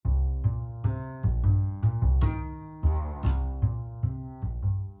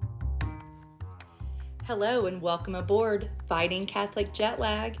Hello and welcome aboard Fighting Catholic Jet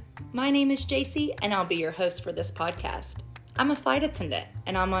Lag. My name is JC and I'll be your host for this podcast. I'm a flight attendant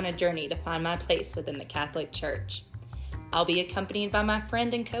and I'm on a journey to find my place within the Catholic Church. I'll be accompanied by my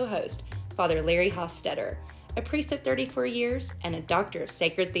friend and co-host, Father Larry Hostetter, a priest of 34 years and a doctor of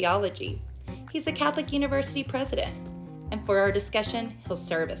sacred theology. He's a Catholic University president, and for our discussion, he'll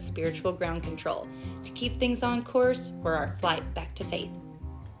serve as spiritual ground control to keep things on course for our flight back to faith.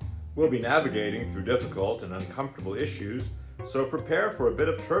 We'll be navigating through difficult and uncomfortable issues, so prepare for a bit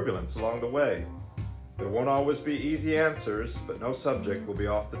of turbulence along the way. There won't always be easy answers, but no subject will be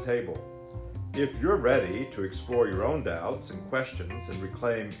off the table. If you're ready to explore your own doubts and questions and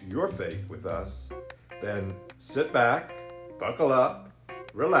reclaim your faith with us, then sit back, buckle up,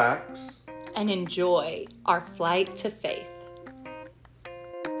 relax, and enjoy our flight to faith.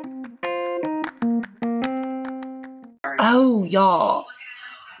 Oh, y'all.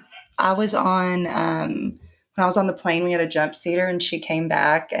 I was on, when I was on the plane, we had a jump seater and she came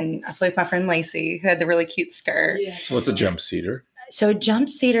back and I flew with my friend Lacey, who had the really cute skirt. Yeah. So what's a jump seater? So a jump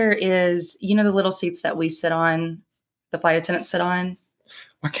seater is, you know, the little seats that we sit on, the flight attendants sit on?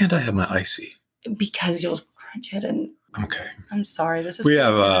 Why can't I have my icy? Because you'll crunch it and... Okay. I'm sorry. This is we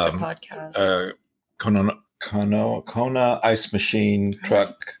have a podcast. Kona ice machine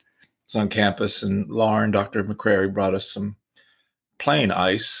truck. It's on campus, and Lauren, Dr. McCrary, brought us some plain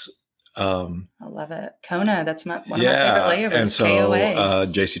ice. I love it. Kona, that's one of my favorite flavors. And so KOA.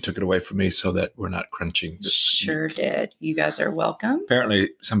 JC took it away from me so that we're not crunching. Sure did. You guys are welcome. Apparently,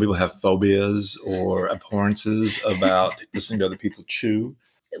 some people have phobias or abhorrences about listening to other people chew.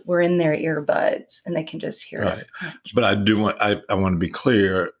 We're in their earbuds and they can just hear us crunch. But I want to be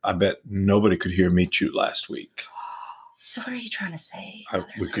clear. I bet nobody could hear me chew last week. So what are you trying to say?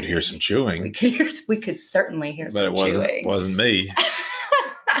 We could hear some chewing. We could certainly hear some chewing. But it wasn't me.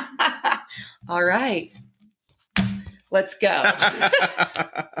 All right. Let's go.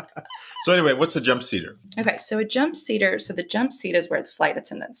 So anyway, what's a jump seater? Okay, so a jump seater. So the jump seat is where the flight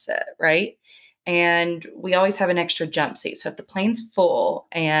attendants sit, right? And we always have an extra jump seat. So if the plane's full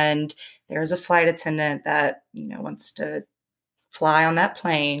and there's a flight attendant that, wants to fly on that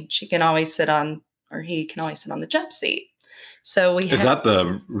plane, she can always sit on, or he can always sit on the jump seat. So is that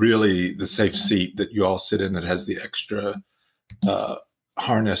the safe seat that you all sit in that has the extra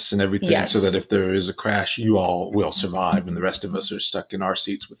harness and everything? Yes. So that if there is a crash, you all will survive and the rest of us are stuck in our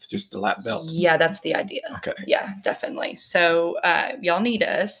seats with just the lap belt? Yeah, that's the idea. Okay. Yeah, definitely. So y'all need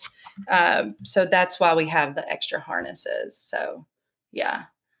us. So that's why we have the extra harnesses. So yeah.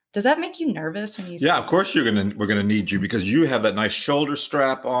 Does that make you nervous when you Yeah, of course we're gonna need you because you have that nice shoulder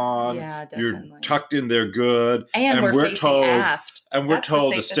strap on. Yeah, definitely. You're tucked in there good. And we're facing told, aft. And we're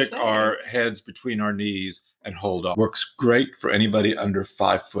told to stick our heads between our knees and hold on. Works great for anybody under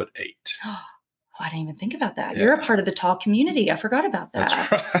 5'8". Oh, I didn't even think about that. Yeah. You're a part of the tall community. I forgot about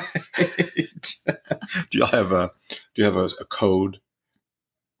that. That's right. Do you have a code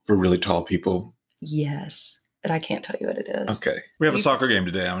for really tall people? Yes. But I can't tell you what it is. Okay. We have a soccer game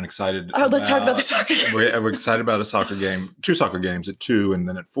today. I'm excited. Let's talk about the soccer game. We're excited about a soccer game. 2 soccer games at 2 and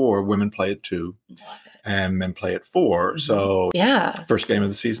then at 4. Women play at 2. Love it. And men play at 4. So yeah. First game of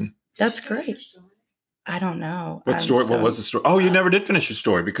the season. That's great. I don't know. What was the story? Oh, you never did finish your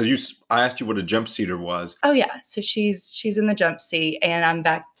story because I asked you what a jump seater was. Oh yeah. So she's in the jump seat and I'm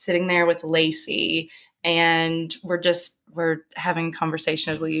back sitting there with Lacey and we're having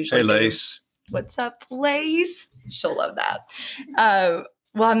conversation as we usually do. Hey, Lace. What's up, Lace? She'll love that.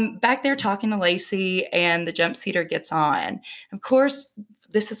 Well, I'm back there talking to Lacey and the jump seater gets on. Of course,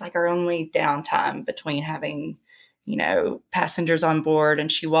 this is like our only downtime between having, passengers on board.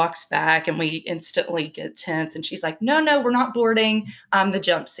 And she walks back and we instantly get tense. And she's like, no, we're not boarding. I'm the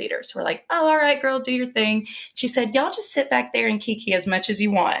jump seater. So we're like, oh, all right, girl, do your thing. She said, y'all just sit back there and kiki as much as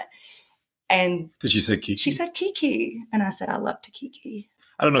you want. And did she say kiki? She said kiki. And I said, I love to kiki.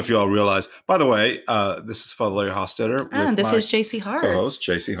 I don't know if you all realize. By the way, this is Father Larry Hostetter. This is JC Hartz. Co-host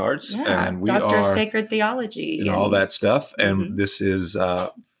JC Hartz. Yeah, and we Doctor are of Sacred Theology. And all that stuff. And this is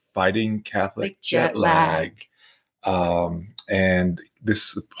Fighting Catholic Jet Lag. And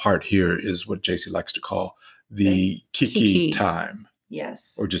this part here is what JC likes to call the Kiki time.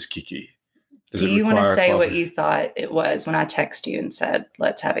 Yes. Or just Kiki. Do you want to say what you thought it was when I texted you and said,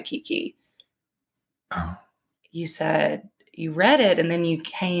 let's have a Kiki? Oh. You said... You read it and then you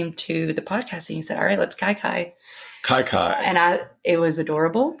came to the podcast and you said, all right, let's kai kai. Kai kai. And it was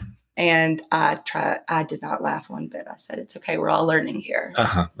adorable. And I did not laugh one bit. I said, it's okay. We're all learning here.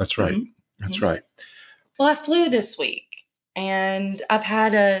 That's right. Mm-hmm. That's right. Well, I flew this week And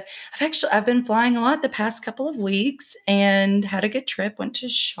I've been flying a lot the past couple of weeks and had a good trip. Went to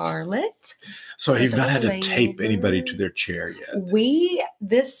Charlotte. So you've not had to tape anybody to their chair yet.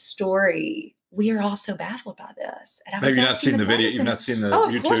 This story, we are also baffled by this. And have you not seen the video? You've not seen the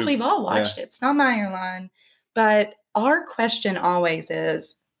YouTube? Of course, we've all watched it. It's not my airline. But our question always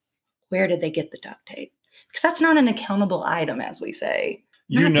is, where did they get the duct tape? Because that's not an accountable item, as we say.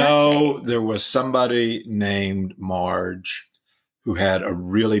 You know, there was somebody named Marge who had a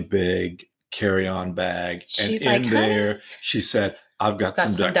really big carry-on bag. She's and like, there, she said, I've got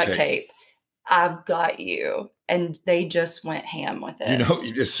some duct tape. I've got you. And they just went ham with it. You know,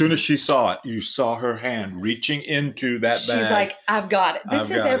 as soon as she saw it, you saw her hand reaching into that bag. She's like, I've got it.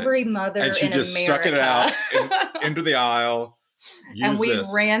 This is every mother in America. And she just stuck it out into the aisle. And we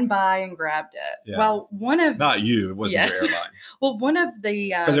ran by and grabbed it. Yeah. Well, not you. It wasn't your airline. Well, one of the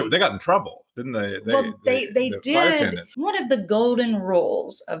because they got in trouble, didn't they? They did. One of the golden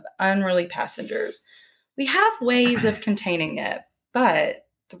rules of unruly passengers. We have ways of containing it, but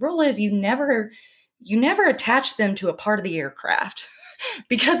the rule is you never attach them to a part of the aircraft.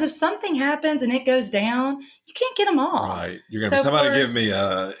 Because if something happens and it goes down, you can't get them off. Right. You're going to somebody give me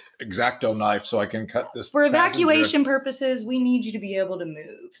a X-Acto knife so I can cut this. For evacuation purposes, we need you to be able to move.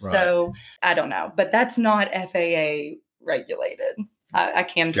 Right. So I don't know, but that's not FAA regulated. I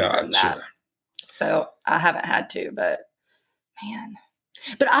can confirm that. So I haven't had to, but man.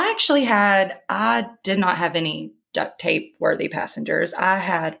 But I did not have any duct tape worthy passengers. I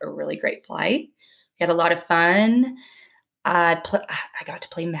had a really great flight. We had a lot of fun. I got to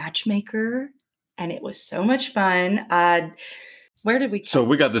play matchmaker, and it was so much fun. Where did we? So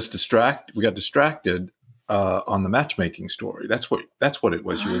we got distracted on the matchmaking story. That's what it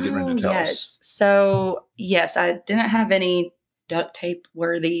was. You were getting ready to tell us. So yes, I didn't have any duct tape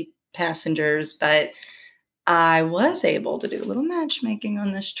worthy passengers, but I was able to do a little matchmaking on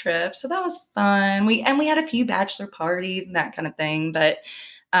this trip. So that was fun. We had a few bachelor parties and that kind of thing. But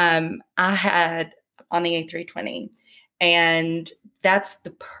I had on the A320. And that's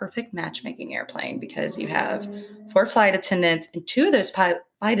the perfect matchmaking airplane because you have 4 flight attendants, and 2 of those flight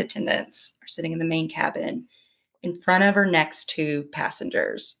attendants are sitting in the main cabin in front of or next to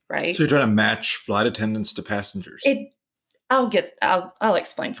passengers, right? So you're trying to match flight attendants to passengers. I'll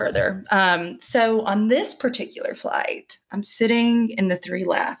explain further. So on this particular flight, I'm sitting in the 3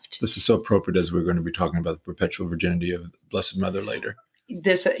 left. This is so appropriate as we're going to be talking about the perpetual virginity of the Blessed Mother later.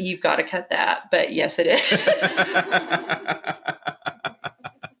 This, you've got to cut that, but yes, it is.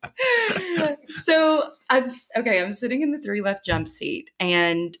 So I'm sitting in the 3 left jump seat,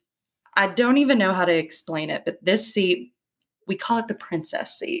 and I don't even know how to explain it, but this seat, we call it the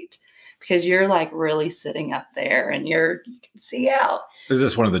princess seat because you're like really sitting up there and you can see out. Is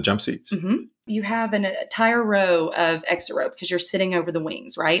this one of the jump seats? Mm-hmm. You have an entire row of exit row because you're sitting over the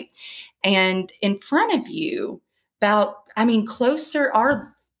wings, right? And in front of you, closer,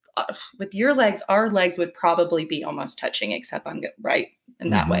 with your legs, our legs would probably be almost touching, except I'm right in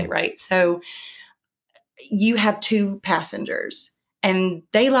that way, right? So you have 2 passengers, and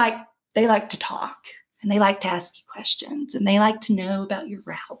they like to talk, and they like to ask you questions, and they like to know about your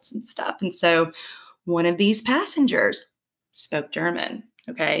routes and stuff. And so one of these passengers spoke German,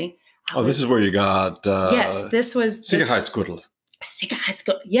 okay? This is where you got... yes, this was... Sicherheitsgürtel.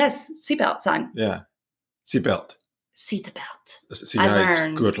 Yes, seatbelt sign. Yeah, seatbelt.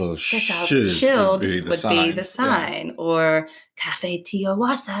 Sicherheitsgürtel. Schild would be the sign. Or Kaffee, Tee, or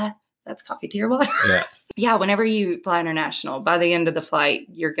Wasser. That's coffee, tea, or water. Yeah. Yeah, whenever you fly international, by the end of the flight,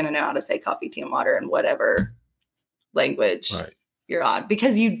 you're going to know how to say coffee, tea, and water in whatever language you're on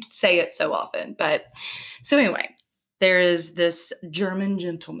because you say it so often. But so anyway, there is this German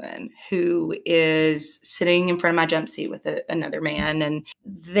gentleman who is sitting in front of my jump seat with another man. And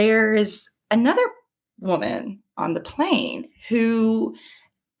there is another woman on the plane who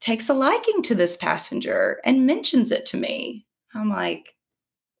takes a liking to this passenger and mentions it to me. I'm like,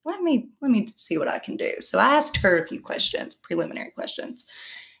 let me see what I can do. So I asked her a few questions, preliminary questions.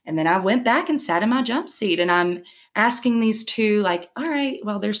 And then I went back and sat in my jump seat, and I'm asking these 2, like, all right,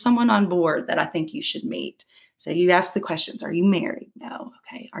 well, there's someone on board that I think you should meet. So you ask the questions. Are you married? No.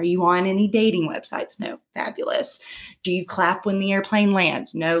 Okay. Are you on any dating websites? No. Fabulous. Do you clap when the airplane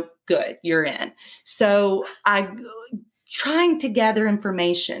lands? No. Good. You're in. So I'm trying to gather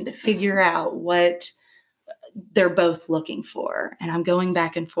information to figure out what they're both looking for. And I'm going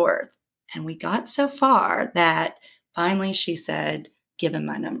back and forth. And we got so far that finally she said, give him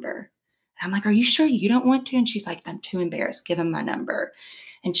my number. And I'm like, are you sure you don't want to? And she's like, I'm too embarrassed. Give him my number.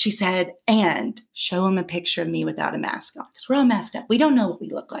 And she said, and show him a picture of me without a mask on, because we're all masked up. We don't know what we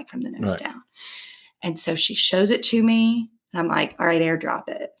look like from the nose down. And so she shows it to me. And I'm like, all right, airdrop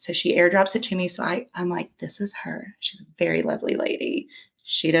it. So she airdrops it to me. So I'm like, this is her. She's a very lovely lady.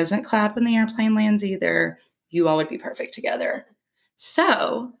 She doesn't clap when the airplane lands either. You all would be perfect together.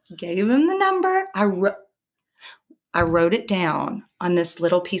 So gave him the number. I wrote it down on this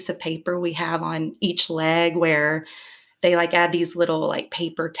little piece of paper we have on each leg where they like add these little like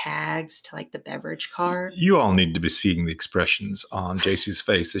paper tags to like the beverage cart. You all need to be seeing the expressions on JC's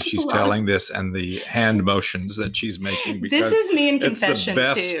face as she's telling this and the hand motions that she's making. This is me in confession too.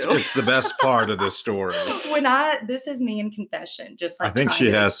 It's the best part of this story. This is me in confession. Just like I think she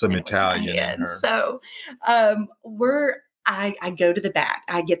has some Italian in her. So I go to the back.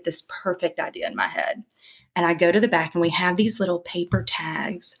 I get this perfect idea in my head. And I go to the back and we have these little paper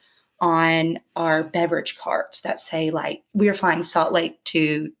tags on our beverage carts that say like, we are flying Salt Lake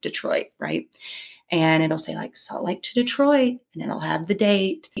to Detroit, right? And it'll say like Salt Lake to Detroit and it'll have the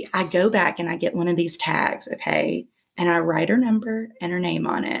date. I go back and I get one of these tags, okay? And I write her number and her name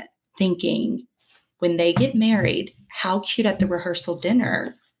on it, thinking when they get married, how cute at the rehearsal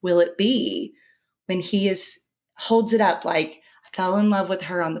dinner will it be when he holds it up like, I fell in love with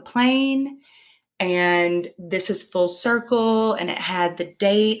her on the plane. And this is full circle, and it had the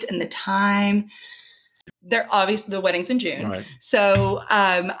date and the time. They're obviously the wedding's in June. Right. So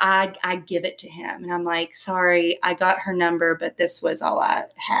I give it to him and I'm like, sorry, I got her number, but this was all I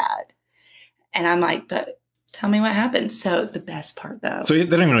had. And I'm like, but tell me what happened. So the best part though. So they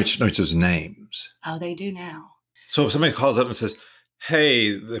don't even know each other's names. Oh, they do now. So if somebody calls up and says,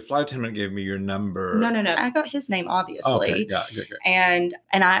 hey, the flight attendant gave me your number. No. I got his name, obviously. Okay, yeah, good. And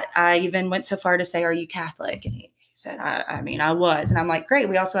I even went so far to say, are you Catholic? And he said, I mean, I was. And I'm like, great,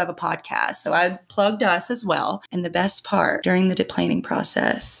 we also have a podcast. So I plugged us as well. And the best part, during the deplaning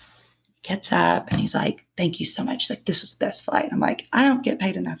process, he gets up and he's like, thank you so much. He's like, this was the best flight. I'm like, I don't get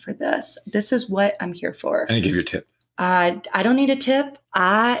paid enough for this. This is what I'm here for. And he gave you a tip. I don't need a tip.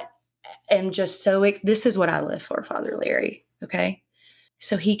 I am just this is what I live for, Father Larry. Okay.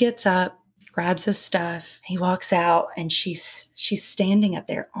 So he gets up, grabs his stuff, he walks out, and she's standing up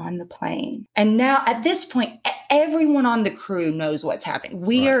there on the plane. And now at this point, everyone on the crew knows what's happening.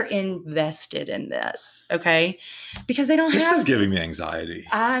 We are invested in this, okay? Because they don't This is giving me anxiety.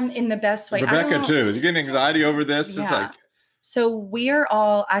 I'm in the best way. Rebecca too. Is you getting anxiety over this? Yeah. It's like. So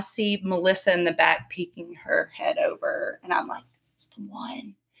I see Melissa in the back peeking her head over, and I'm like, this is the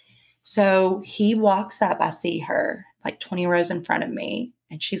one. So he walks up, I see her like 20 rows in front of me,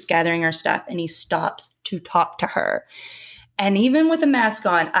 and she's gathering her stuff, and he stops to talk to her. And even with a mask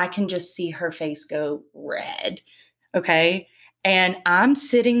on, I can just see her face go red. Okay. And I'm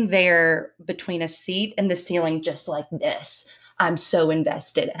sitting there between a seat and the ceiling, just like this. I'm so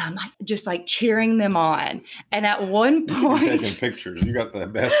invested. And I'm like, just like cheering them on. And at one point, you're taking pictures. You got the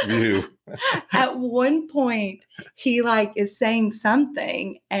best view. At one point, he like is saying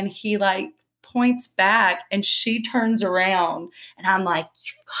something and he like points back and she turns around and I'm like,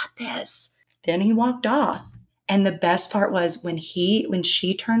 you've got this. Then he walked off. And the best part was when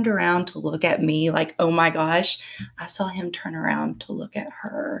she turned around to look at me, like, oh my gosh, I saw him turn around to look at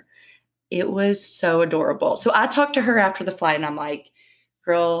her. It was so adorable. So I talked to her after the flight and I'm like,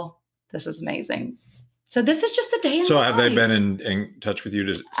 girl, this is amazing. So this is just a day in So the have life. they been in touch with you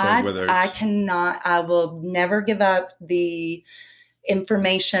to say whether I will never give up the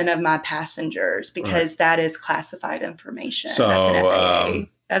information of my passengers because that is classified information. So, that's an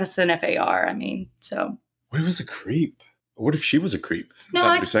FAA. That's an FAR. I mean, so. What if it was a creep? What if she was a creep? No,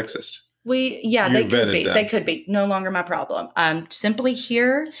 That'd be sexist. They could be. They could be. No longer my problem. I'm simply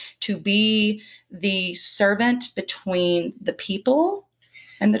here to be the servant between the people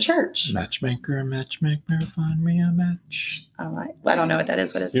and the church. Matchmaker, find me a match. I don't know what that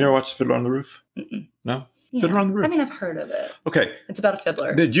is. What is it? You never watched Fiddler on the Roof? Mm-mm. No? Yeah. Fiddler on the Roof. I mean, I've heard of it. Okay. It's about a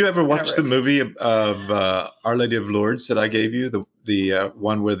fiddler. Did you ever watch the movie of Our Lady of Lourdes that I gave you? The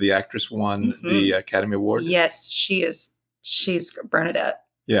one where the actress won the Academy Award? Yes, she's Bernadette.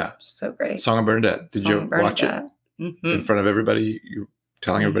 Yeah. So great. Song of Bernadette. Did you watch it? Mm-hmm. In front of everybody? You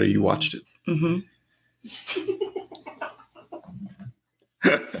telling everybody you watched it? Mm-hmm.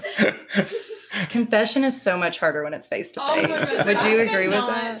 Confession is so much harder when it's face to face. Would you agree with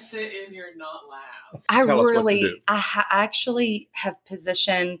that? Sit in here, not laugh. I actually have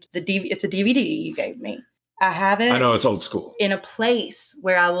positioned the DVD. It's a DVD you gave me. I have it. I know it's old school. In a place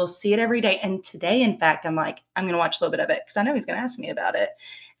where I will see it every day. And today, in fact, I'm like, I'm going to watch a little bit of it because I know he's going to ask me about it.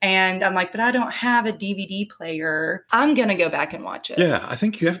 And I'm like, but I don't have a DVD player. I'm going to go back and watch it. Yeah, I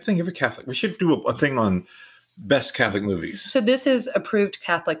think you have to think every Catholic. We should do a thing on best Catholic movies. So this is approved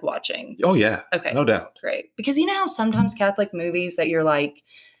Catholic watching. Oh, yeah. Okay. No doubt. Great. Because you know how sometimes Catholic movies that you're like,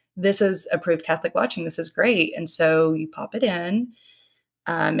 this is approved Catholic watching. This is great. And so you pop it in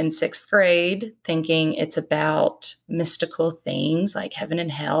 6th grade, thinking it's about mystical things like heaven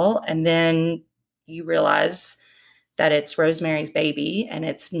and hell. And then you realize that it's Rosemary's Baby and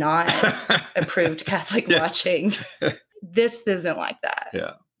it's not approved Catholic watching. This isn't like that.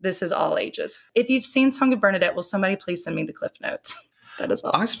 Yeah. This is all ages. If you've seen Song of Bernadette, will somebody please send me the Cliff Notes? That is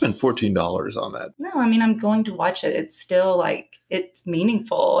all. I spent $14 on that. No, I mean, I'm going to watch it. It's still like, it's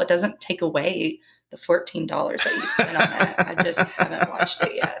meaningful. It doesn't take away the $14 that you spent on it. I just haven't watched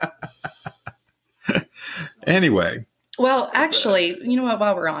it yet. Anyway. Well, actually, you know what?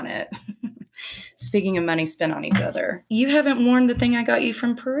 While we're on it, speaking of money spent on each other, you haven't worn the thing I got you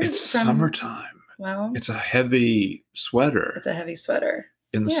from Peru. It's summertime. Well, it's a heavy sweater. It's a heavy sweater.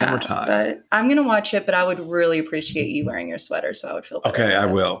 In the summertime. But I'm going to watch it, but I would really appreciate you wearing your sweater so I would feel better. Okay, I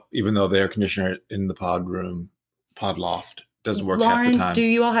will. Even though the air conditioner in the pod loft, doesn't work half the time. Do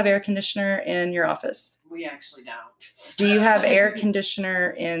you all have air conditioner in your office? We actually don't. Do you have air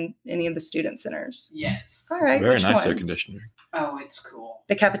conditioner in any of the student centers? Yes. All right. Very which nice ones? air conditioner. Oh, it's cool.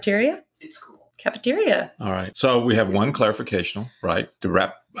 The cafeteria? It's cool. Cafeteria. All right. So we have one clarificational, right? To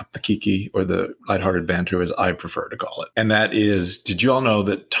wrap up the kiki or the lighthearted banter, as I prefer to call it. And that is, did you all know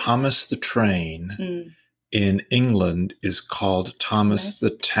that Thomas the Train in England is called Thomas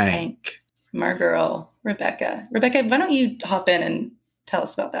the Tank? My girl, Rebecca. Rebecca, why don't you hop in and tell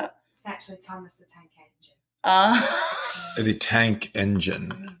us about that? It's actually Thomas the Tank Engine. The tank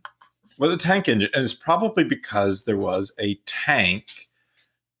engine. Well, the tank engine, and it's probably because there was a tank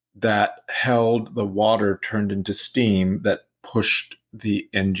that held the water turned into steam that pushed the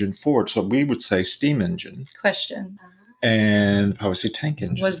engine forward. So we would say steam engine. Question. And probably say tank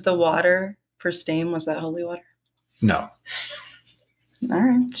engine. Was the water for steam, was that holy water? No. All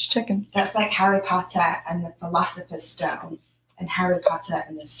right, just checking. That's like Harry Potter and the Philosopher's Stone and Harry Potter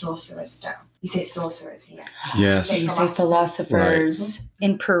and the Sorcerer's Stone. You say sorcerers here. Yes. You say philosophers. Right.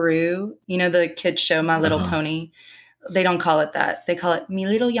 In Peru, you know the kids show My Little Pony? They don't call it that. They call it Mi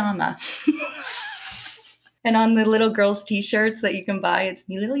Little Llama. And on the little girls' t-shirts that you can buy, it's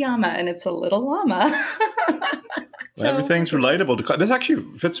Mi Little Llama, and it's a little llama. So, everything's relatable to. This actually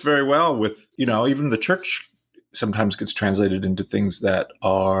fits very well with, even the church sometimes gets translated into things that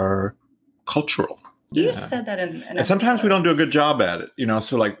are cultural. You said that in and sometimes we don't do a good job at it,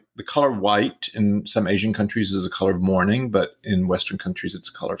 so like the color white in some Asian countries is a color of mourning, but in Western countries it's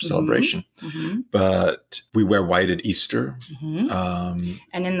a color of celebration. But we wear white at Easter. And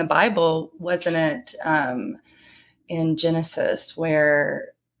in the Bible, wasn't it in Genesis where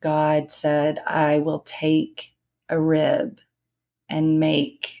God said, I will take a rib and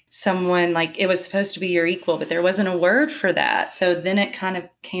make someone, like, it was supposed to be your equal, but there wasn't a word for that. So then it kind of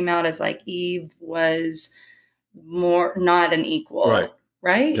came out as like Eve was more not an equal.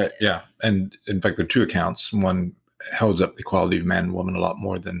 Right? Yeah. And in fact, there are two accounts. One holds up the equality of man and woman a lot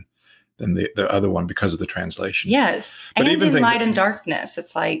more than the other one because of the translation. Yes. But and even in light and darkness,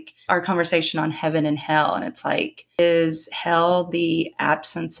 it's like our conversation on heaven and hell. And it's like, is hell the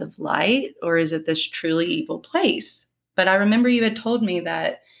absence of light, or is it this truly evil place? But I remember you had told me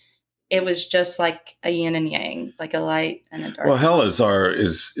that it was just like a yin and yang, like a light and a dark. Well, hell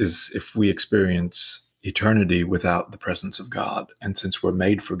is if we experience eternity without the presence of God. And since we're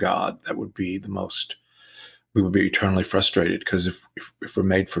made for God, that would be we would be eternally frustrated, because if we're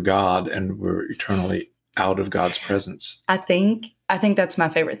made for God and we're eternally out of God's presence. I think that's my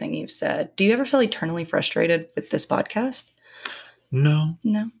favorite thing you've said. Do you ever feel eternally frustrated with this podcast? No.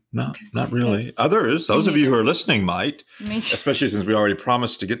 Not really. Others, those of you who are listening might, especially since we already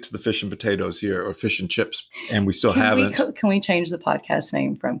promised to get to the fish and potatoes here, or fish and chips, and we still haven't. Can we change the podcast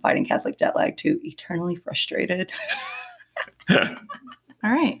name from Fighting Catholic Jet Lag to Eternally Frustrated? All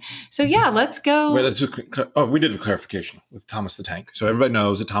right. So let's go. Wait, we did the clarification with Thomas the Tank. So everybody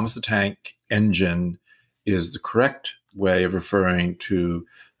knows that Thomas the Tank engine is the correct way of referring to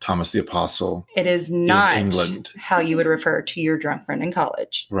Thomas the Apostle. It is not in England. How you would refer to your drunk friend in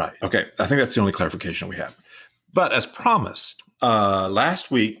college. Right. Okay. I think that's the only clarification we have. But as promised, last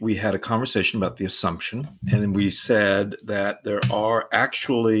week we had a conversation about the Assumption, and we said that there are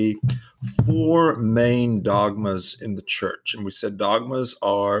actually 4 main dogmas in the church. And we said dogmas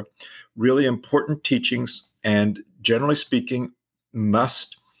are really important teachings and, generally speaking,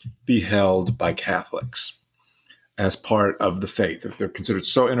 must be held by Catholics as part of the faith. They're considered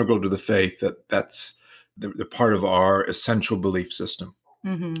so integral to the faith that they're part of our essential belief system.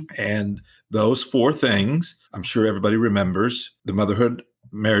 And those 4 things, I'm sure everybody remembers: the motherhood,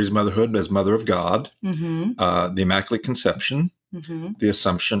 Mary's motherhood as Mother of God, the Immaculate Conception, the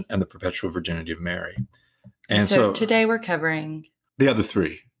Assumption, and the perpetual virginity of Mary. And so today we're covering the other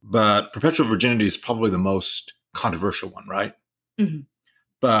 3. but perpetual virginity is probably the most controversial one, right? Mhm.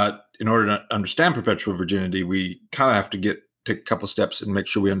 But in order to understand perpetual virginity, we kind of have to take a couple steps and make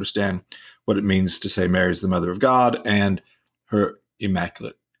sure we understand what it means to say Mary is the mother of God and her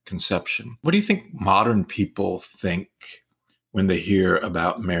immaculate conception. What do you think modern people think when they hear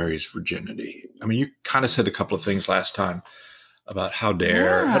about Mary's virginity? I mean, you kind of said a couple of things last time about how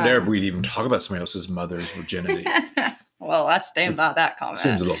dare we even talk about somebody else's mother's virginity. Well, I stand by that comment.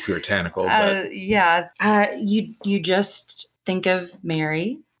 Seems a little puritanical, but you just think of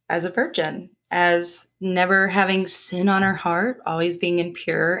Mary as a virgin, as never having sin on her heart, always being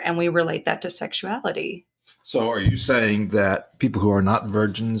impure, and we relate that to sexuality. So are you saying that people who are not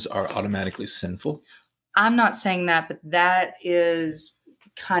virgins are automatically sinful? I'm not saying that, but that is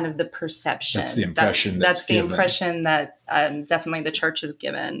kind of the perception. That's the impression. That's the impression that definitely the church has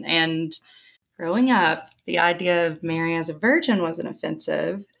given. And growing up, the idea of Mary as a virgin wasn't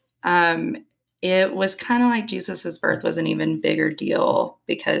offensive. It was kind of like Jesus's birth was an even bigger deal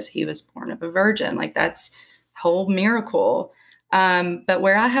because he was born of a virgin. Like that's the whole miracle. But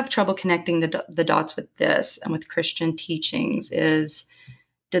where I have trouble connecting the dots with this and with Christian teachings is,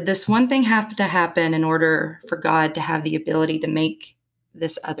 did this one thing have to happen in order for God to have the ability to make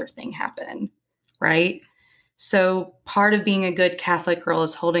this other thing happen, right? So part of being a good Catholic girl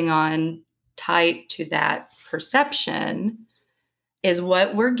is holding on tight to that perception is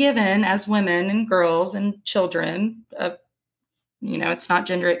what we're given as women and girls and children. It's not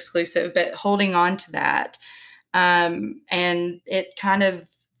gender exclusive, but holding on to that. And it kind of,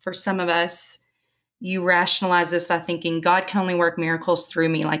 for some of us, you rationalize this by thinking God can only work miracles through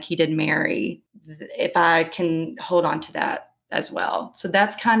me like he did Mary, if I can hold on to that as well. So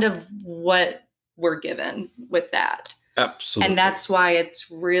that's kind of what we're given with that. Absolutely. And that's why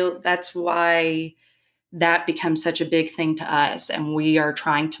it's real. That's why that becomes such a big thing to us. And we are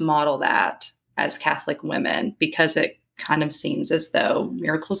trying to model that as Catholic women because it kind of seems as though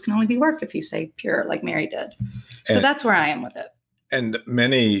miracles can only be worked if you say pure like Mary did. So that's where I am with it. And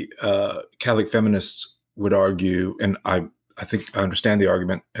many Catholic feminists would argue, and I think I understand the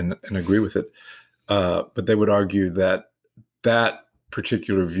argument and agree with it, but they would argue that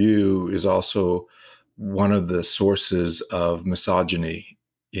particular view is also one of the sources of misogyny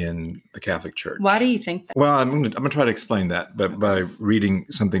in the Catholic Church. Why do you think that? Well, I'm going to try to explain that by reading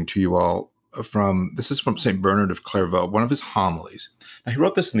something to you all this is from St. Bernard of Clairvaux, one of his homilies. Now, he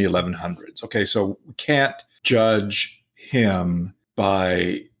wrote this in the 1100s. Okay, so we can't judge him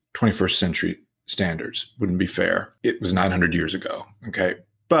by 21st century standards. Wouldn't be fair. It was 900 years ago. Okay.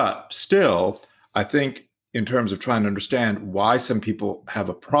 But still, I think in terms of trying to understand why some people have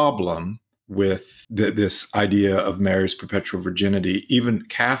a problem with this idea of Mary's perpetual virginity, even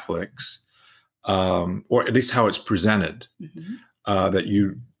Catholics, or at least how it's presented, that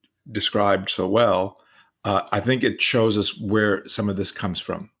you described so well, I think it shows us where some of this comes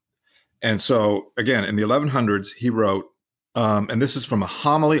from. And so, again, in the 1100s, he wrote, and this is from a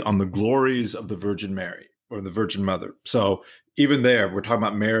homily on the glories of the Virgin Mary, or the Virgin Mother. So even there, we're talking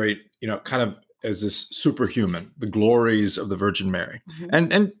about Mary, kind of as this superhuman, the glories of the Virgin Mary.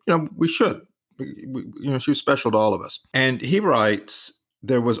 And we should. She was special to all of us. And he writes,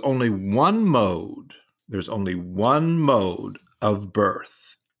 there's only one mode of birth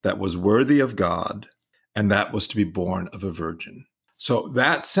that was worthy of God, and that was to be born of a virgin. So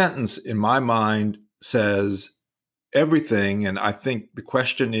that sentence in my mind says everything. And I think the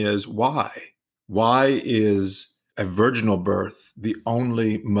question is why? Why is a virginal birth the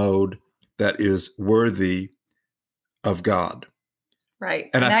only mode that is worthy of God? Right.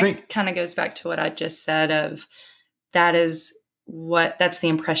 And I think kind of goes back to what I just said of that's the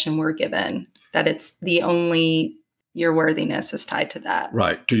impression we're given, that it's the only, your worthiness is tied to that.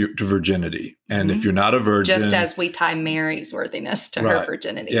 Right. To virginity. And if you're not a virgin. Just as we tie Mary's worthiness to her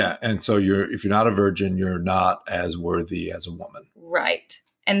virginity. Yeah. And so if you're not a virgin, you're not as worthy as a woman. Right.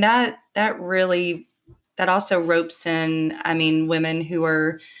 And that also ropes in, women who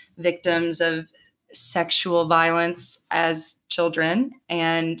are victims of sexual violence as children.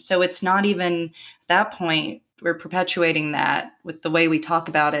 And so it's not even at that point, we're perpetuating that with the way we talk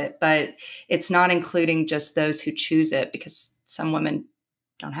about it, but it's not including just those who choose it, because some women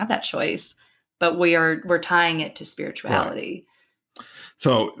don't have that choice, but we're tying it to spirituality. Right.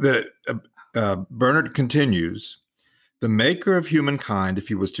 So Bernard continues, the maker of humankind, if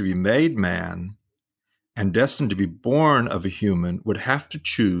he was to be made man and destined to be born of a human, would have to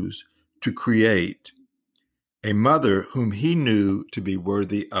choose to create a mother whom he knew to be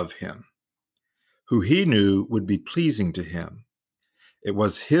worthy of him, who he knew would be pleasing to him. It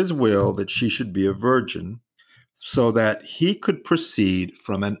was his will that she should be a virgin, so that he could proceed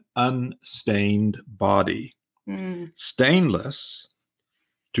from an unstained body, stainless,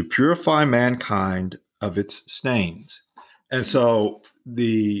 to purify mankind of its stains. And so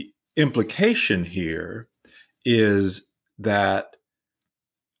the implication here is that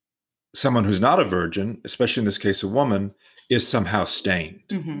someone who's not a virgin, especially in this case a woman, is somehow stained.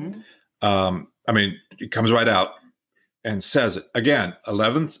 I mean, it comes right out and says it. Again,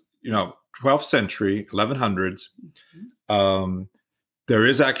 12th century, 1100s. There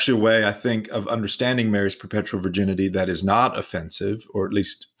is actually a way, I think, of understanding Mary's perpetual virginity that is not offensive, or at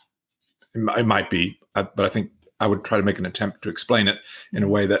least it might be, but I think I would try to make an attempt to explain it in a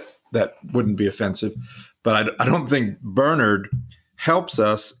way that wouldn't be offensive. But I don't think Bernard helps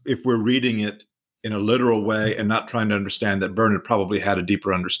us if we're reading it in a literal way and not trying to understand that Bernard probably had a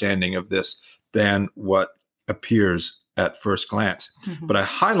deeper understanding of this than what appears at first glance. But I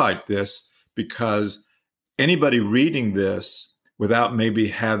highlight this because anybody reading this without maybe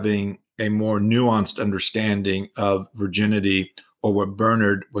having a more nuanced understanding of virginity or what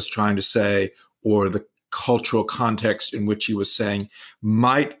Bernard was trying to say or the cultural context in which he was saying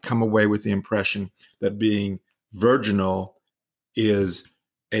might come away with the impression that being virginal is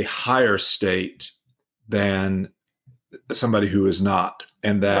a higher state than somebody who is not,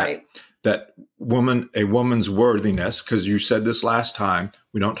 and that that a woman's worthiness, because you said this last time,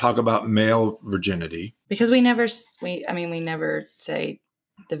 we don't talk about male virginity because we never say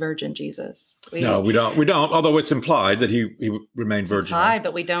the Virgin Jesus. No, we don't. Although it's implied that he remained virginal. Implied,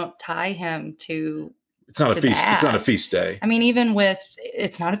 but we don't tie him to. It's not a feast. That. It's not a feast day. I mean,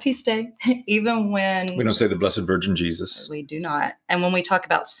 it's not a feast day. Even when we don't say the Blessed Virgin Jesus, we do not. And when we talk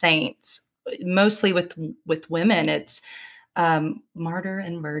about saints, mostly with women, it's martyr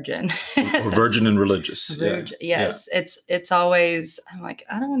and virgin, or virgin and religious. Yes, yeah. It's always. I'm like,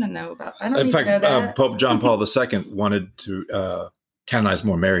 I don't want to know about. I don't. In fact, know that. Pope John Paul II wanted to canonize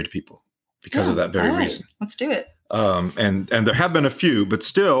more married people because of that very reason. Let's do it. And there have been a few, but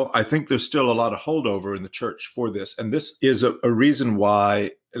still, I think there's still a lot of holdover in the church for this. And this is a reason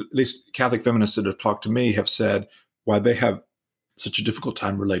why, at least Catholic feminists that have talked to me have said why they have such a difficult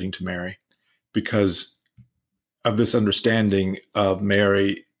time relating to Mary, because of this understanding of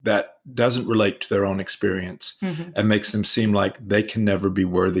Mary that doesn't relate to their own experience and makes them seem like they can never be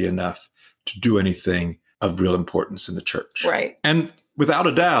worthy enough to do anything of real importance in the church. Right. And without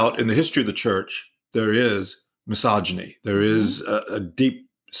a doubt, in the history of the church, there is misogyny. There is a deep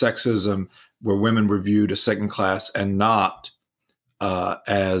sexism where women were viewed as second class and not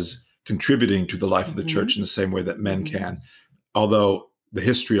as contributing to the life of the church in the same way that men can. Although the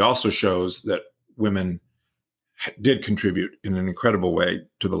history also shows that women did contribute in an incredible way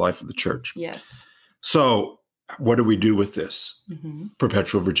to the life of the church. Yes. So what do we do with this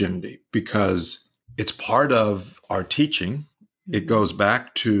perpetual virginity? Because it's part of our teaching. It goes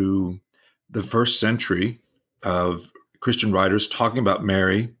back to the first century of Christian writers talking about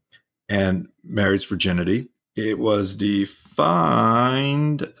Mary and Mary's virginity. It was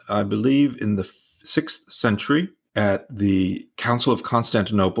defined, I believe, in the 6th century at the Council of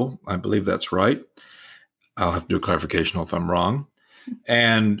Constantinople. I believe that's right. I'll have to do a clarification if I'm wrong.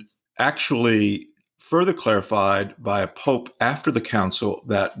 And actually further clarified by a pope after the council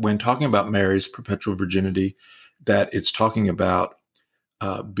that when talking about Mary's perpetual virginity, that it's talking about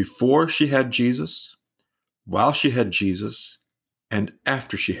before she had Jesus, while she had Jesus, and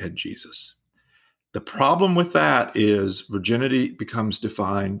after she had Jesus. The problem with that is virginity becomes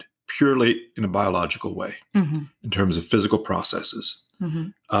defined purely in a biological way in terms of physical processes.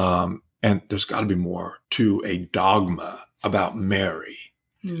 And there's got to be more to a dogma about Mary.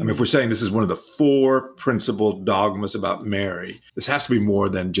 I mean, if we're saying this is one of the 4 principal dogmas about Mary, this has to be more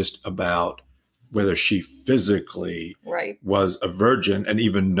than just about whether she physically was a virgin. And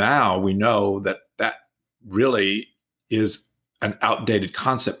even now we know that that really is an outdated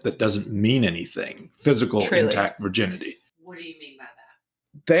concept that doesn't mean anything. Physical, intact virginity. What do you mean by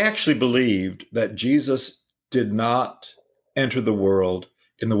that? They actually believed that Jesus did not enter the world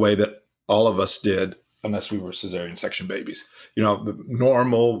in the way that all of us did, unless we were cesarean section babies. You know, the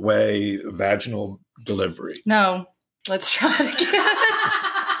normal way, vaginal delivery. No, let's try it again.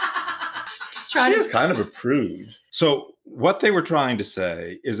 She is kind of a prude. So what they were trying to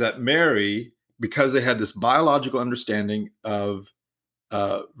say is that Mary, because they had this biological understanding of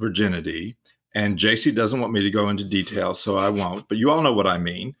virginity, and JC doesn't want me to go into detail, so I won't, but you all know what I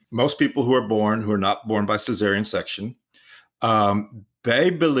mean. Most people who are not born by cesarean section,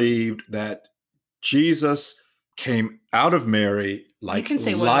 they believed that Jesus came out of Mary like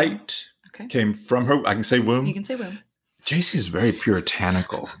light came from her. I can say womb. You can say womb. JC is very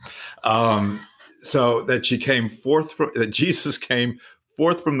puritanical. so that that Jesus came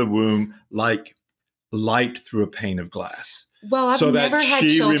forth from the womb like light through a pane of glass. Well, I've so that never had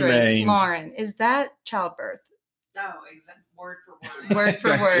she children. remained- Lauren, is that childbirth? No, exact word for word. Word for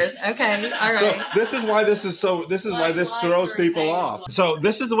word. Okay. All right. So this is why this throws people off. So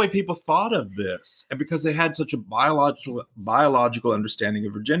this is the way people thought of this, and because they had such a biological understanding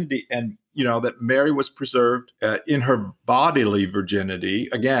of virginity, and that Mary was preserved in her bodily virginity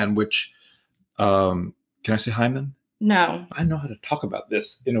again, which can I say hymen? No. I know how to talk about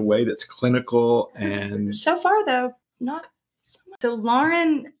this in a way that's clinical and So far, though, not so much. So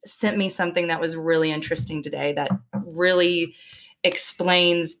Lauren sent me something that was really interesting today that really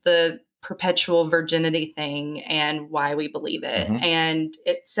explains the perpetual virginity thing and why we believe it. Mhm. And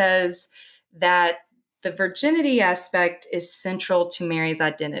it says that the virginity aspect is central to Mary's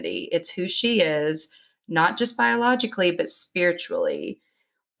identity. It's who she is, not just biologically, but spiritually.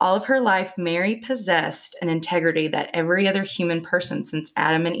 All of her life, Mary possessed an integrity that every other human person since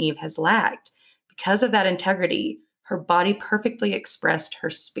Adam and Eve has lacked. Because of that integrity, her body perfectly expressed her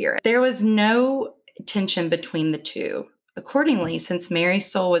spirit. There was no tension between the two. Accordingly, since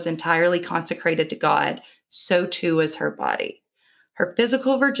Mary's soul was entirely consecrated to God, so too was her body. Her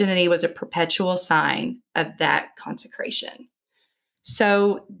physical virginity was a perpetual sign of that consecration.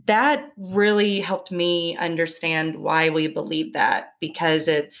 So that really helped me understand why we believe that, because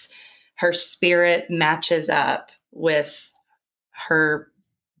it's her spirit matches up with her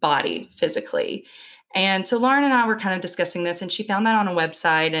body physically. And so Lauren and I were kind of discussing this, and she found that on a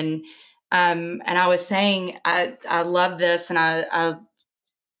website, and I was saying I love this, and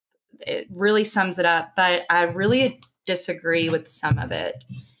it really sums it up, but I really disagree with some of it.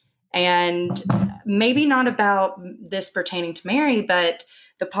 And maybe not about this pertaining to Mary, but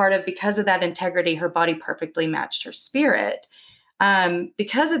the part of because of that integrity, her body perfectly matched her spirit.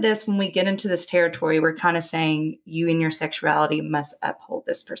 Because of this, when we get into this territory, we're kind of saying you and your sexuality must uphold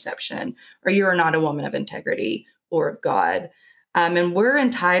this perception, or you are not a woman of integrity or of God. And we're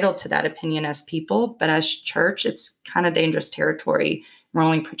entitled to that opinion as people, but as church, it's kind of dangerous territory. We're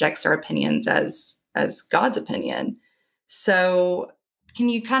only projects our opinions as God's opinion. So can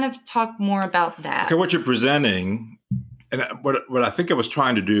you kind of talk more about that? Okay, what you're presenting, and what I think I was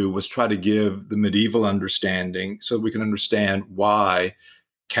trying to do was try to give the medieval understanding so we can understand why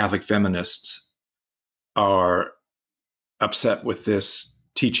Catholic feminists are upset with this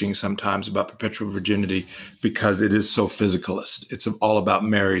teaching sometimes about perpetual virginity, because it is so physicalist. It's all about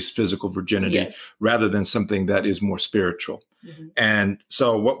Mary's physical virginity, Yes. rather than something that is more spiritual. Mm-hmm. And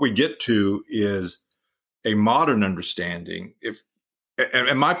so what we get to is a modern understanding.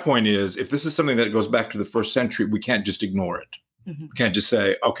 And my point is, if this is something that goes back to the first century, we can't just ignore it. Mm-hmm. We can't just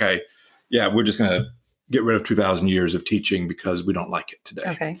say, okay, yeah, we're just going to get rid of 2,000 years of teaching because we don't like it today.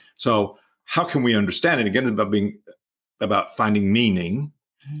 Okay. So how can we understand it? Again, it's about finding meaning.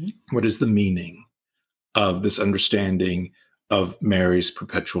 Mm-hmm. What is the meaning of this understanding of Mary's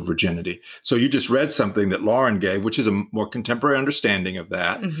perpetual virginity? So you just read something that Lauren gave, which is a more contemporary understanding of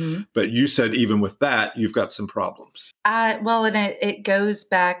that. Mm-hmm. But you said even with that, you've got some problems. Well, and it goes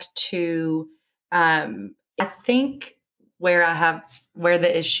back to, I think where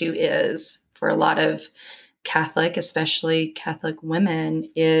the issue is for a lot of Catholic, especially Catholic women,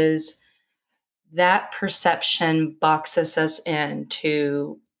 is that perception boxes us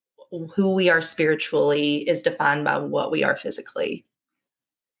into who we are spiritually is defined by what we are physically.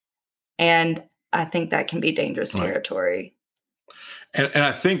 And I think that can be dangerous territory. And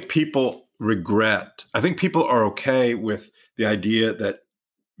I think people I think people are okay with the idea that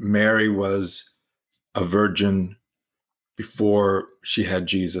Mary was a virgin before she had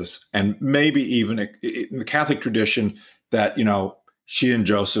Jesus. And maybe even in the Catholic tradition that, she and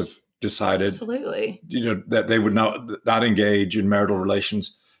Joseph decided, Absolutely, that they would not engage in marital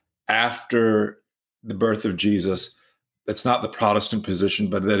relations after the birth of Jesus. That's not the Protestant position,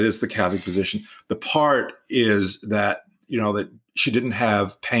 but that is the Catholic position. The part is that, that she didn't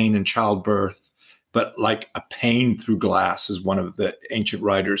have pain in childbirth, but like a pain through glass, is one of the ancient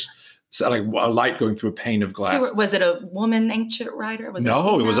writers. So like a light going through a pane of glass. Was it a woman ancient writer? It was a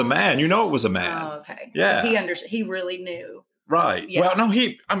man. It was a man. Oh, okay. Yeah. So he really knew. Right. Yeah. Well,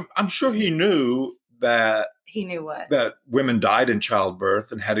 no, I'm sure he knew that. He knew what? That women died in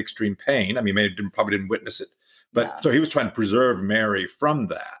childbirth and had extreme pain. I mean, probably didn't witness it, but so he was trying to preserve Mary from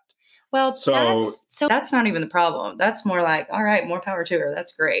that. Well, so that's not even the problem. That's more like, all right, more power to her.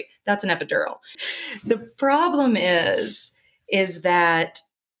 That's great. That's an epidural. The problem is that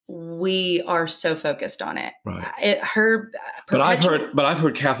we are so focused on it. Right. But I've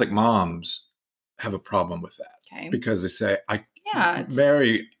heard Catholic moms have a problem with that. Okay. Because they say, Yeah.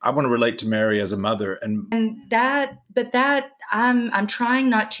 Mary, I want to relate to Mary as a mother, and I'm trying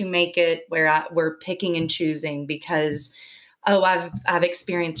not to make it where we're picking and choosing because, I've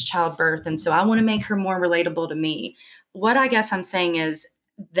experienced childbirth, and so I want to make her more relatable to me. What I guess I'm saying is,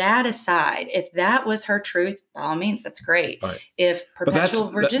 that aside, if that was her truth, by all means, that's great. Right. If perpetual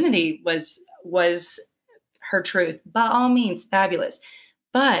virginity was her truth, by all means, fabulous.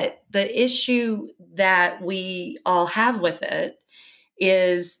 But the issue that we all have with it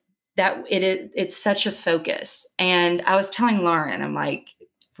is that it's such a focus. And I was telling Lauren, I'm like,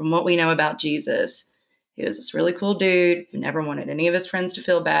 from what we know about Jesus, he was this really cool dude who never wanted any of his friends to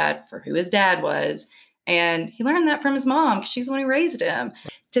feel bad for who his dad was. And he learned that from his mom because she's the one who raised him.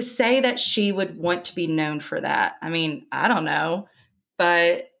 To say that she would want to be known for that, I mean, I don't know,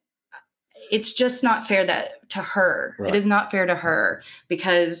 but it's just not fair to her. Right. It is not fair to her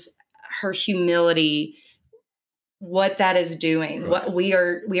because her humility, what that is doing, right. What we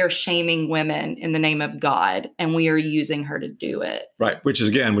are shaming women in the name of God, and we are using her to do it. Right.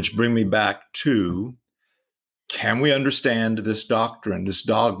 Which bring me back to, can we understand this doctrine, this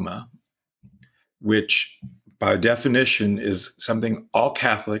dogma, which by definition is something all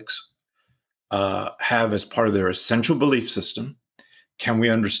Catholics have as part of their essential belief system? Can we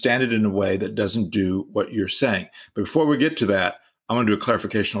understand it in a way that doesn't do what you're saying? But before we get to that, I want to do a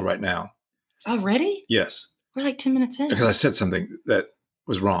clarificational right now. Already? Yes. We're like 10 minutes in. Because I said something that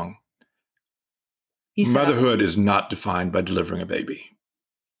was wrong. Motherhood is not defined by delivering a baby.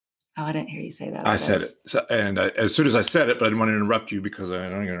 Oh, I didn't hear you say that. I said it. And as soon as I said it, but I didn't want to interrupt you because I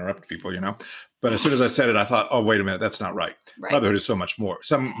don't interrupt people, But as soon as I said it, I thought, oh, wait a minute, that's not right. Motherhood is so much more.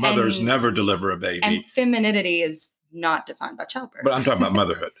 Some mothers never deliver a baby. And femininity is not defined by childbirth. But I'm talking about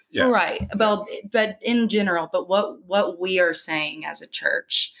motherhood. Yeah. Right. Well, but in general, but what we are saying as a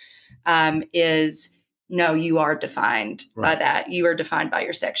church is, no, you are defined by that. You are defined by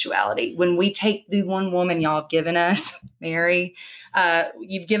your sexuality. When we take the one woman y'all have given us, Mary,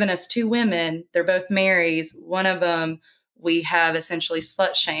 you've given us two women. They're both Marys. One of them we have essentially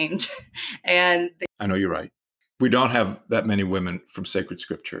slut shamed. And I know you're right. We don't have that many women from sacred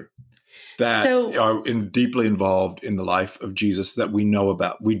scripture that are deeply involved in the life of Jesus that we know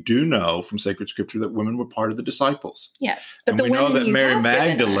about. We do know from sacred scripture that women were part of the disciples. Yes. But we know that Mary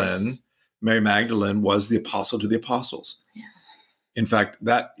Magdalene was the apostle to the apostles. Yeah. In fact,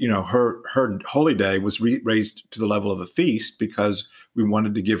 that, her holy day was raised to the level of a feast because we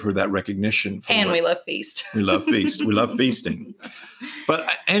wanted to give her that recognition. We love feast. We love feast. We love feasting. But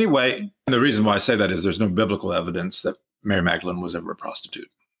anyway, the reason why I say that is there's no biblical evidence that Mary Magdalene was ever a prostitute.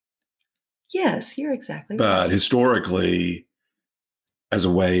 Yes, you're exactly right. But historically, as a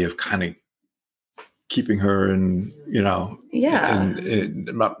way of kind of keeping her and not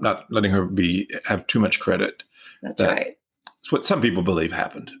letting her have too much credit. That's right. It's what some people believe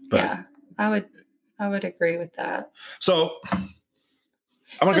happened. But yeah, I would agree with that. So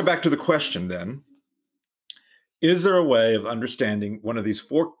I want to go back to the question then. Is there a way of understanding one of these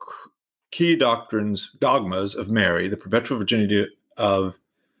four key dogmas of Mary, the perpetual virginity of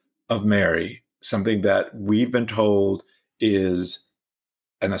Mary, something that we've been told is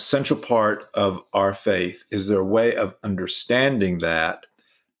an essential part of our faith? Is there a way of understanding that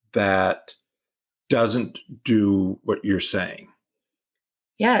doesn't do what you're saying?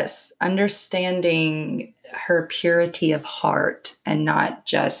 Yes, understanding her purity of heart and not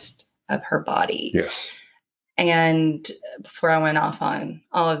just of her body. Yes. And before I went off on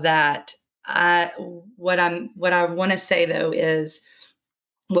all of that, what I want to say though is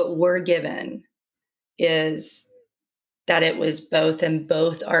what we're given is that it was both, and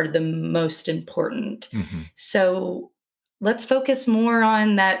both are the most important. Mm-hmm. So let's focus more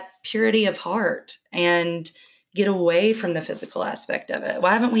on that purity of heart and get away from the physical aspect of it.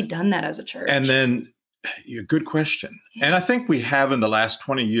 Why haven't we done that as a church? And then, good question. Yeah. And I think we have in the last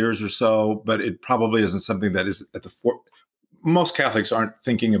 20 years or so, but it probably isn't something that is at the most Catholics aren't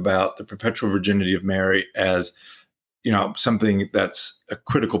thinking about the perpetual virginity of Mary as, something that's a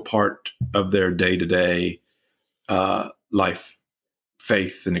critical part of their day-to-day life,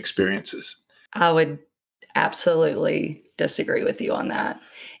 faith, and experiences. I would absolutely disagree with you on that.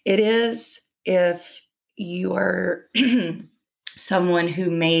 It is if you are someone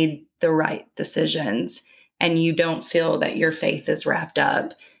who made the right decisions and you don't feel that your faith is wrapped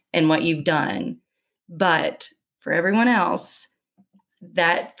up in what you've done. But for everyone else,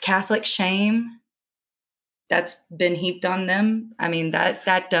 that Catholic shame that's been heaped on them, I mean, that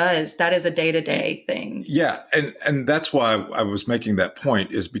is a day-to-day thing. Yeah. And that's why I was making that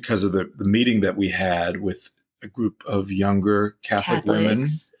point, is because of the meeting that we had with a group of younger Catholics. Women.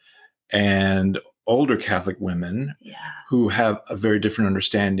 And older Catholic women Yeah. who have a very different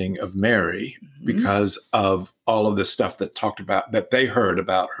understanding of Mary Mhm. because of all of this stuff that they heard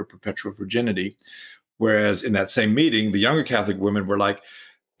about her perpetual virginity. Whereas in that same meeting, the younger Catholic women were like,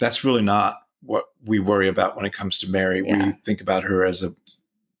 that's really not what we worry about when it comes to Mary. Yeah. We think about her as a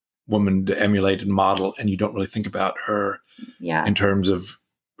woman to emulate and model, and you don't really think about her Yeah. in terms of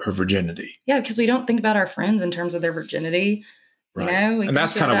her virginity. Yeah, because we don't think about our friends in terms of their virginity. Right. You know, And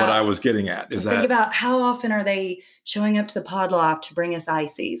that's kind of what I was getting at. Think about how often are they showing up to the pod loft to bring us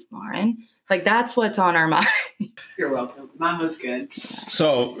ices, Lauren? Like, that's what's on our mind. You're welcome. Mine was good.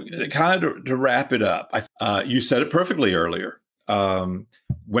 So, kind of to wrap it up, you said it perfectly earlier.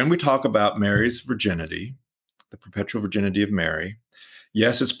 When we talk about Mary's virginity, the perpetual virginity of Mary,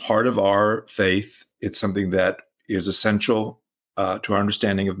 yes, it's part of our faith. It's something that is essential to our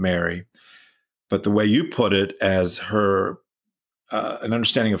understanding of Mary. But the way you put it, as her, an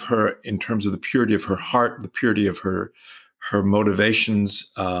understanding of her in terms of the purity of her heart, the purity of her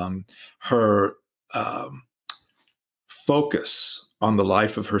motivations, her focus on the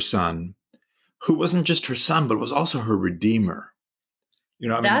life of her son, who wasn't just her son, but was also her redeemer. You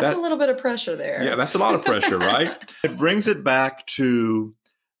know, That's a little bit of pressure there. Yeah, that's a lot of pressure, right? It brings it back to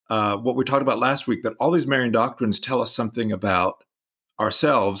what we talked about last week, that all these Marian doctrines tell us something about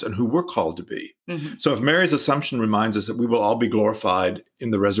ourselves and who we're called to be. Mhm. So if Mary's assumption reminds us that we will all be glorified in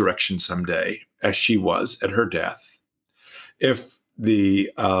the resurrection someday, as she was at her death, if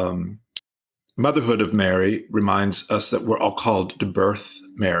the motherhood of Mary reminds us that we're all called to birth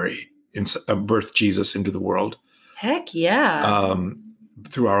Mary, birth Jesus into the world, Heck yeah.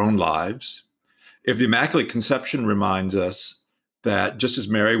 through our own lives, if the Immaculate Conception reminds us that just as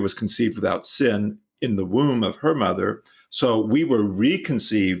Mary was conceived without sin in the womb of her mother, so we were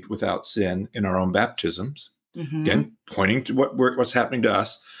reconceived without sin in our own baptisms, Mhm. again, pointing to what's happening to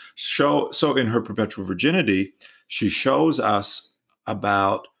us. So in her perpetual virginity, she shows us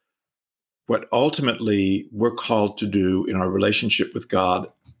about what ultimately we're called to do in our relationship with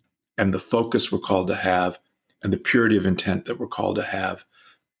God, and the focus we're called to have, and the purity of intent that we're called to have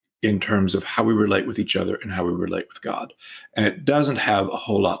in terms of how we relate with each other and how we relate with God. And it doesn't have a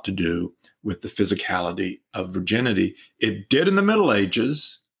whole lot to do with the physicality of virginity. It did in the Middle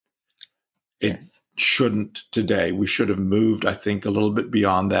Ages. It Yes. shouldn't today. We should have moved, I think, a little bit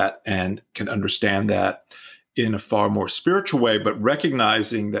beyond that and can understand that in a far more spiritual way, but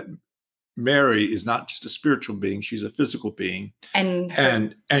recognizing that Mary is not just a spiritual being, she's a physical being. And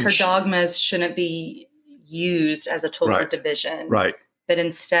her dogmas shouldn't be used as a tool for division. Right. But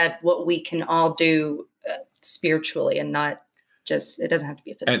instead, what we can all do spiritually, and not just, it doesn't have to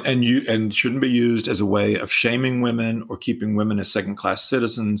be a physical. And shouldn't be used as a way of shaming women or keeping women as second-class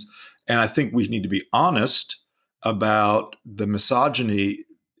citizens. And I think we need to be honest about the misogyny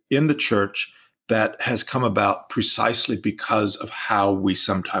in the church that has come about precisely because of how we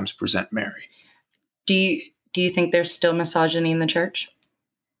sometimes present Mary. Do you think there's still misogyny in the church?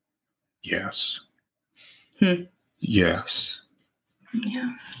 Yes. Yeah. Yes.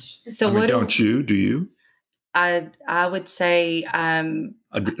 So don't you? Do you? I would say I'm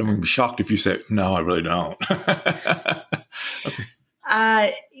going to be shocked if you say no. I really don't.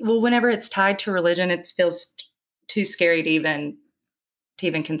 Well, whenever it's tied to religion, it feels too scary to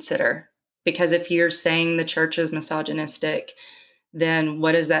even consider. Because if you're saying the church is misogynistic, then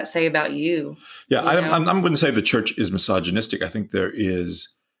what does that say about you? Yeah, I wouldn't say the church is misogynistic. I think there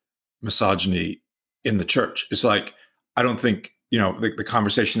is misogyny in the church. It's like, I don't think, the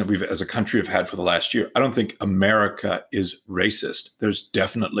conversation that we've as a country have had for the last year, I don't think America is racist. There's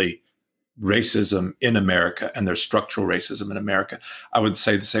definitely racism in America, and there's structural racism in America. I would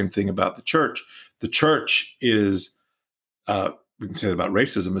say the same thing about the church. The church is, we can say that about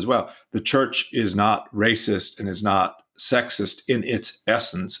racism as well. The church is not racist and is not sexist in its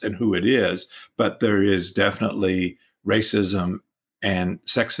essence and who it is, but there is definitely racism and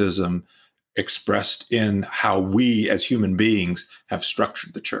sexism expressed in how we as human beings have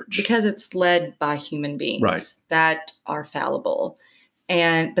structured the church. Because it's led by human beings that are fallible.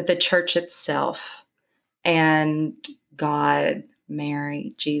 But the church itself and God,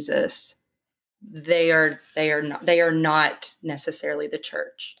 Mary, Jesus, they are not necessarily the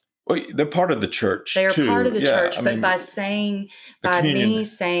church. Well, they're part of the church. They are too. part of the church, but by me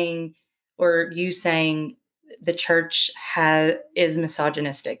saying, or you saying, the church is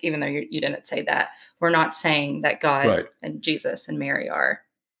misogynistic, even though you didn't say that. We're not saying that God and Jesus and Mary are.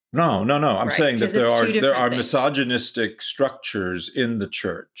 No. I'm saying that there are things. misogynistic structures in the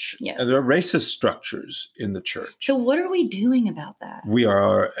church. Yes. And there are racist structures in the church. So what are we doing about that? We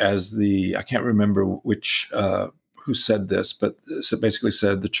are, I can't remember who said this, but it basically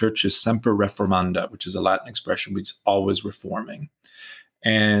said the church is semper reformanda, which is a Latin expression, which is always reforming.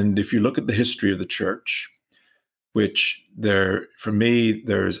 And if you look at the history of the church, which for me,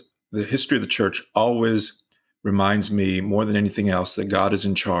 there's the history of the church always reminds me more than anything else that God is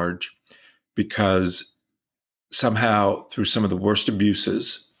in charge, because somehow through some of the worst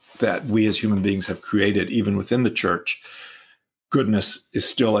abuses that we as human beings have created, even within the church, goodness is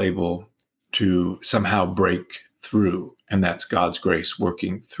still able to somehow break through. And that's God's grace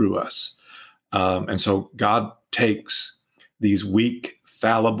working through us. And so God takes these weak,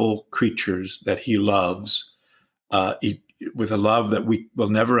 fallible creatures that he loves with a love that we will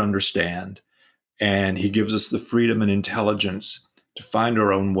never understand. And he gives us the freedom and intelligence to find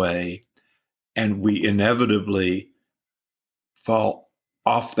our own way. And we inevitably fall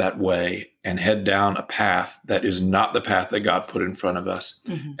off that way and head down a path that is not the path that God put in front of us.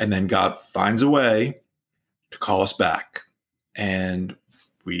 Mm-hmm. And then God finds a way to call us back. And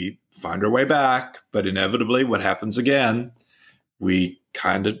we find our way back, but inevitably what happens again, we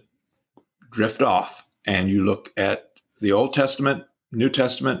kind of drift off. And you look at the Old Testament, New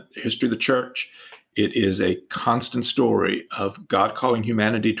Testament, history of the church, it is a constant story of God calling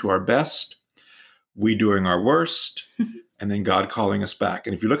humanity to our best, we doing our worst, and then God calling us back.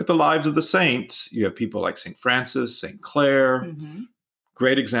 And if you look at the lives of the saints, you have people like St. Francis, St. Clare, mm-hmm.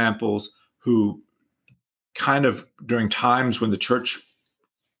 great examples who kind of during times when the church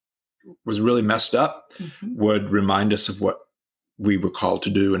was really messed up, mm-hmm. would remind us of what we were called to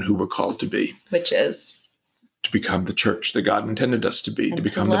do and who we're called to be. Which is? To become the church that God intended us to be, to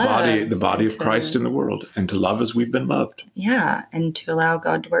become the body of Christ in the world, and to love as we've been loved. Yeah, and to allow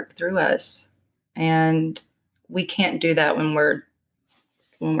God to work through us. And we can't do that when we're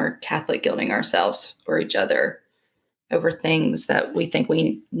Catholic guilting ourselves or each other over things that we think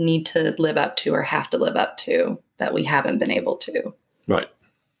we need to live up to or have to live up to that we haven't been able to. Right.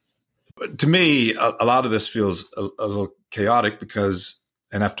 But to me, a lot of this feels a little chaotic because,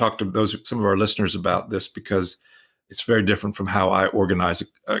 and I've talked to some of our listeners about this, because it's very different from how I organize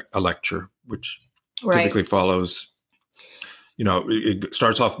a lecture, which typically follows, it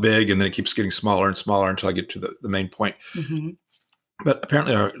starts off big and then it keeps getting smaller and smaller until I get to the main point. Mm-hmm. But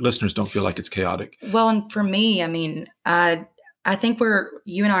apparently our listeners don't feel like it's chaotic. Well, and for me, I mean, I think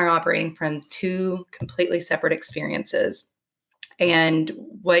you and I are operating from two completely separate experiences. And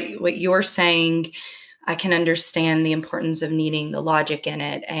what you're saying, I can understand the importance of needing the logic in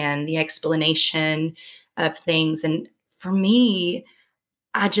it and the explanation of things. And for me,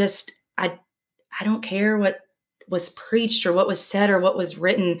 I don't care what was preached or what was said or what was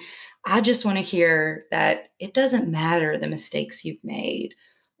written. I just want to hear that it doesn't matter the mistakes you've made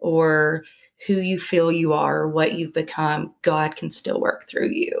or who you feel you are or what you've become. God can still work through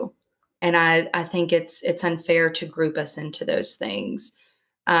you. And I think it's unfair to group us into those things,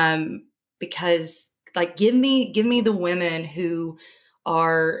 because like give me the women who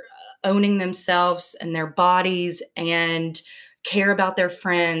are owning themselves and their bodies and care about their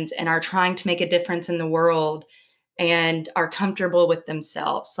friends and are trying to make a difference in the world and are comfortable with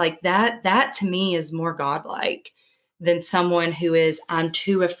themselves. Like that to me is more godlike than someone who is, I'm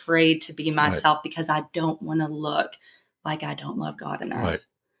too afraid to be myself because I don't want to look like I don't love God enough. Right.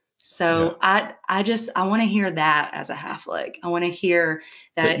 So I want to hear that as a Catholic. I want to hear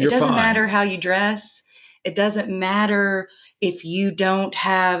that it doesn't matter how you dress. It doesn't matter if you don't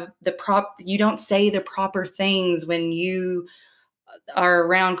have you don't say the proper things when you are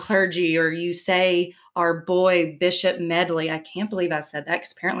around clergy, or you say our boy Bishop Medley. I can't believe I said that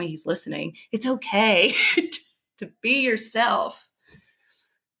because apparently he's listening. It's okay to be yourself.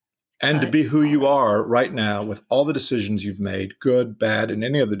 And to be who you are right now with all the decisions you've made, good, bad, and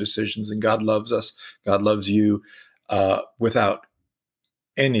any other decisions. And God loves us. God loves you without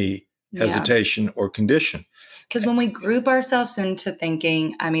any hesitation or condition. Because when we group ourselves into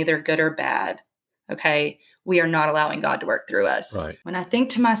thinking I'm either good or bad, okay, we are not allowing God to work through us. Right. When I think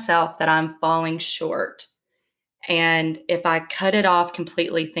to myself that I'm falling short, and if I cut it off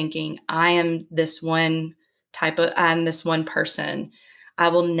completely thinking I'm this one person, I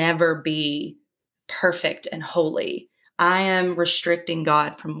will never be perfect and holy. I am restricting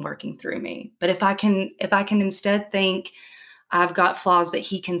God from working through me. But if I can instead think I've got flaws, but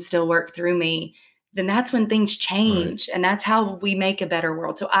he can still work through me, then that's when things change. Right. And that's how we make a better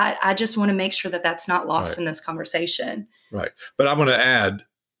world. So I just want to make sure that that's not lost in this conversation. Right. But I want to add,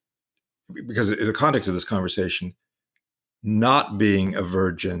 because in the context of this conversation, not being a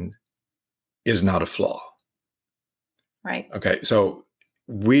virgin is not a flaw. Right. Okay. So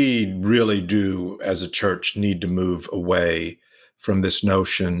we really do, as a church, need to move away from this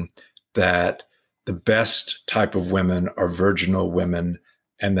notion that the best type of women are virginal women,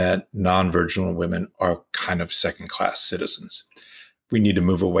 and that non-virginal women are kind of second-class citizens. We need to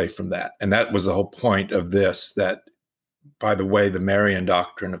move away from that. And that was the whole point of this, that, by the way, the Marian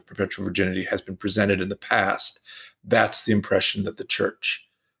doctrine of perpetual virginity has been presented in the past. That's the impression that the church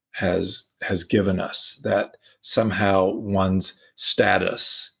has given us, that somehow one's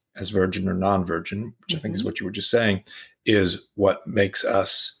status as virgin or non-virgin, which I think is what you were just saying, is what makes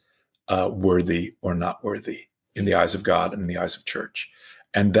us worthy or not worthy in the eyes of God and in the eyes of church.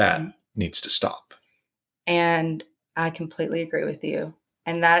 And that needs to stop. And I completely agree with you.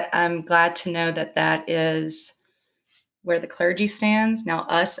 And that I'm glad to know that that is where the clergy stands. Now,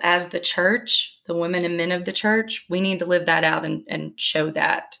 us as the church, the women and men of the church, we need to live that out and show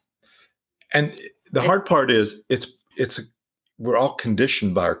that. And the hard part is we're all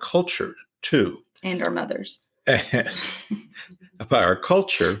conditioned by our culture too. And our mothers. By our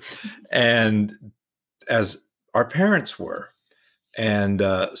culture, and as our parents were. And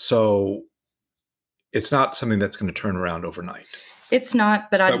so it's not something that's going to turn around overnight. It's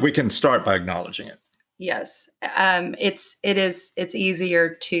not, but we can start by acknowledging it. Yes. It's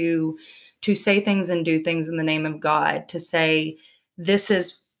easier to say things and do things in the name of God, to say, this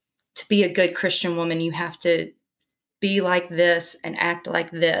is, to be a good Christian woman, you have to be like this and act like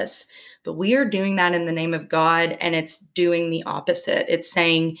this. But we are doing that in the name of God, and it's doing the opposite. It's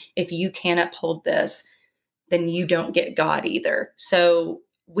saying, if you can't uphold this, then you don't get God either. So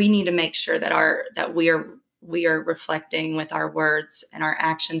we need to make sure that we are reflecting with our words and our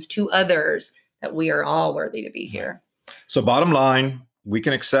actions to others that we are all worthy to be here. So bottom line, we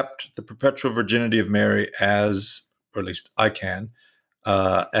can accept the perpetual virginity of Mary as, or at least I can,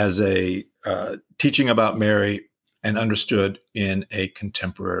 as a teaching about Mary and understood in a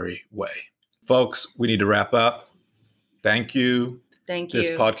contemporary way. Folks, we need to wrap up. Thank you. Thank you. This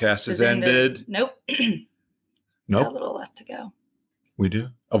podcast has ended. Nope. Nope. A little left to go. We do?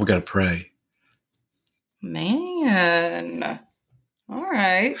 Oh, we got to pray. Man. All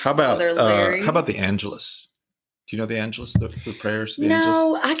right. How about the Angelus? Do you know the Angelus, the prayers to the Angelus?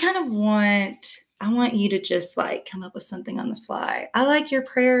 No, I want you to just come up with something on the fly. I like your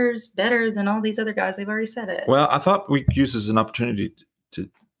prayers better than all these other guys. They've already said it. Well, I thought we'd use this as an opportunity to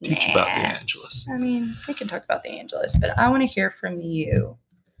teach about the Angelus. I mean, we can talk about the Angelus, but I want to hear from you.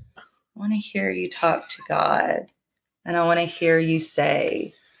 I want to hear you talk to God, and I want to hear you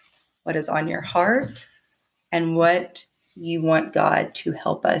say what is on your heart and what you want God to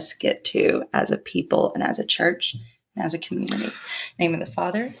help us get to as a people and as a church and as a community. In the name of the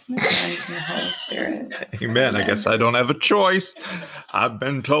Father, and the Son, and the Holy Spirit. Amen. I guess I don't have a choice. I've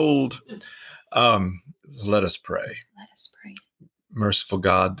been told. Let us pray. Let us pray. Merciful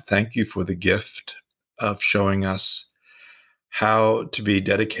God, thank you for the gift of showing us how to be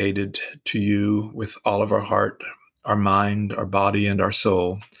dedicated to you with all of our heart, our mind, our body, and our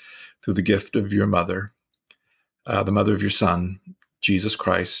soul through the gift of your mother, the mother of your Son, Jesus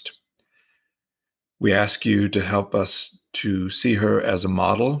Christ. We ask you to help us to see her as a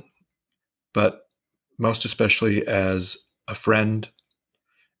model, but most especially as a friend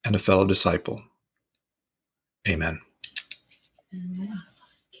and a fellow disciple. Amen.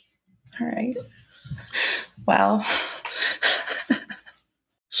 All right. Wow.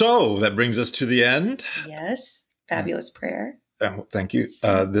 So that brings us to the end. Yes. Fabulous prayer. Thank you.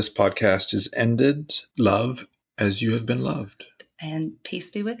 This podcast is ended. Love as you have been loved. And peace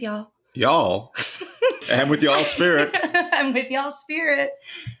be with y'all. Y'all. And with y'all's spirit. And with y'all's spirit.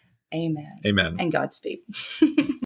 Amen. Amen. And Godspeed.